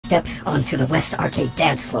step onto the West Arcade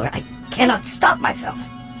dance floor, I cannot stop myself.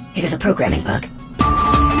 It is a programming bug.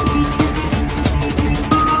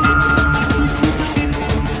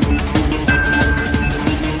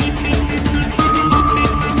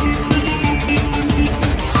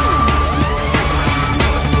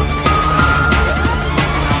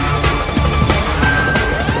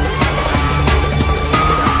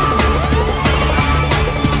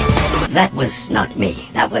 That was not me.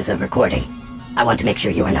 That was a recording. I want to make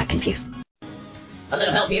sure you are not confused. A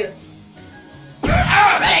little help here?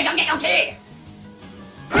 Ray, come get your key!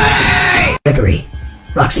 Ray! Gregory,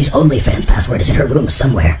 Roxy's OnlyFans password is in her room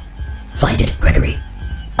somewhere. Find it, Gregory.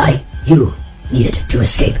 You need it to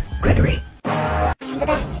escape, Gregory. I am the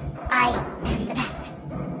best. I am the best.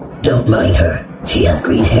 Don't mind her. She has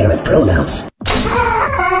green hair and pronouns.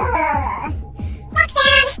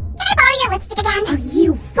 Are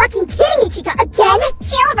you fucking kidding me, Chica? Again?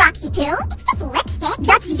 Chill, Roxy Poo. It's just lipstick.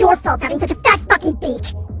 That's your fault for having such a fat fucking beak.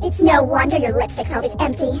 It's no wonder your lipsticks are always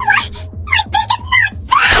empty. What? My beak is not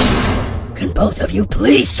fat! Can both of you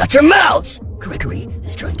please shut your mouths? Gregory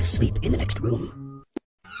is trying to sleep in the next room.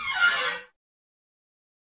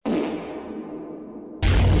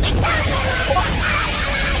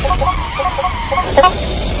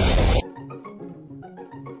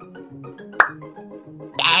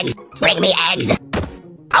 Eggs! Bring me eggs!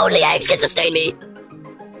 Only eggs can sustain me!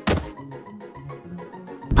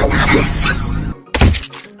 Bananas!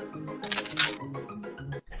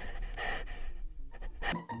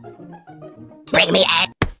 Bring me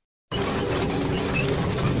eggs!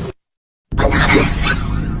 Bananas!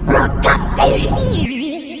 Rock